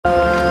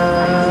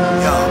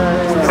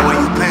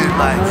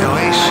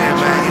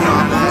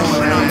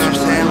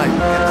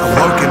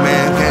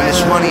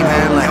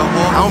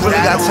don't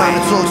really got time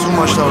to talk too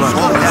much though.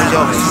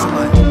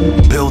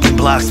 Building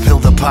blocks,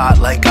 build a pot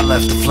like I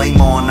left the flame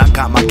on. I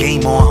got my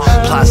game on.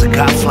 Plaza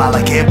got fly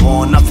like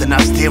airborne. Nothing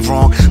I steer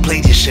wrong.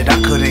 Played your shit,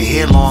 I couldn't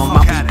hear long.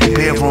 My people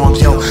bear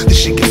wrongs, yo. This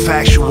shit get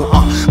factual.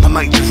 My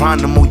Mike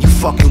Geronimo, you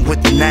fucking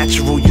with the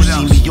natural. You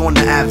see me on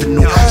the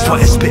avenue,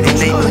 started spitting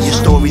 8 million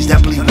stories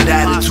that bleed with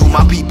attitude.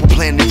 My people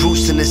planting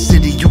roots in the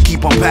city, you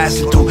keep on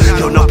passing through.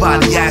 Yo,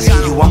 nobody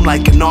asking you. I'm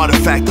like an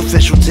artifact,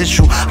 official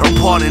tissue. I don't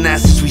pardon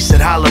asses, we said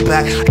holla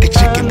back like a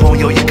chicken bone.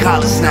 Yo, your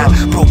collar snap,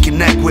 broke your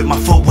neck with my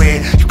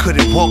footwear. You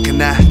couldn't walk in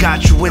that.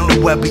 Got you in the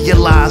web of your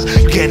lies.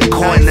 You getting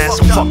caught in that.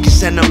 So fuck your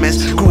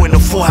sentiments. Grew in a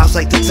full house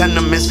like the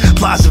tenements.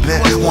 Plaza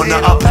been wanna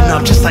up and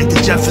up just like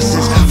the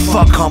Jeffersons.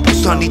 Fuck humble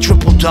Sonny,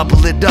 triple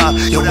double it up.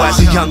 Yo, as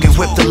a youngin'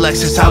 whipped the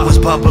Lexus, I was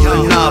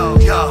bubbling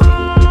up.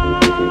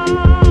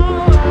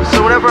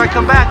 So whenever I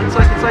come back, it's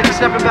like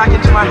stepping back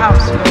into my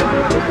house, you know,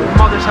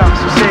 my mother's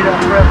house. You say that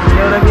forever, you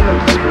know what I mean? I'm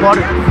just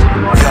butter.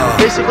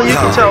 Basically, you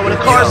can tell when a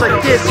car's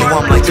like this. Yo,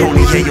 I'm like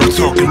Tony Yayo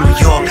talking New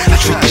York. I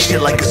treat this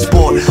shit like a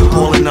sport,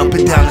 balling up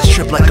and down the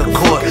strip like a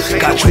court.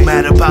 Got you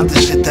mad about the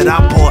shit that I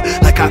bought,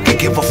 like I could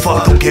give a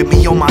fuck. Don't get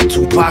me on my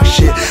Tupac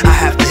shit. I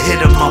have to hit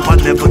him up, I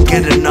never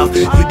get enough.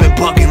 We been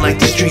bugging like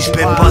the streets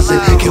been buzzing.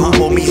 Can who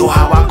told me or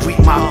how I greet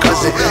my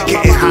cousin?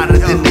 Getting hotter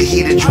than the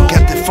heater, you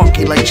kept it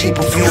funky like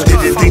cheaper views.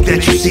 Didn't think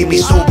that you see me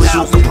sober,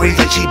 Zuka braids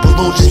like cheap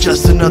balloons. It's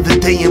just another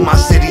day in my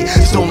city.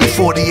 It's only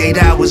 48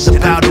 hours,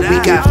 about a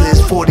week after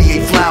it's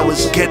 48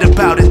 flowers. Get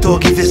about it,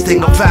 doggy, this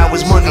thing of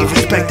ours. Money,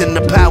 respect, and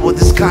the power,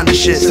 this kind of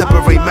shit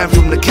separate men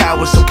from the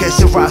cowards. So guess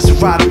it rise to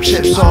ride them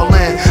chips all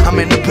in. I'm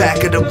in the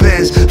back of the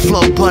Benz,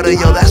 flow butter,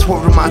 yo, that's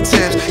word of my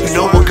Timbs. You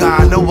know a guy,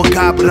 I know a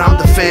guy, but I'm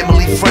the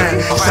family friend.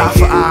 It's eye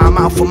for eye, I'm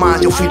out for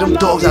mine. Yo, feed them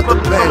dogs out the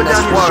pen,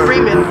 that's word.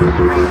 Screaming.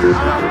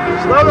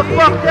 Slow the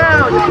fuck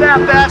down, you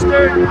fat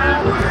bastard.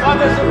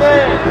 Fragments of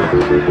Man.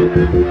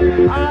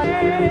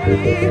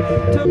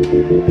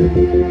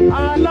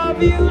 I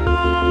love you.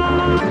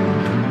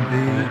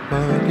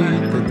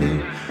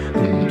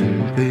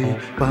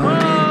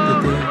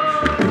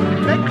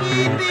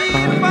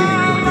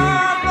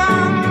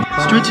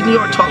 Streets of New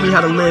York taught me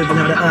how to live and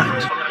how to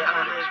act,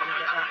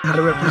 how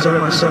to represent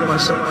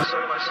myself.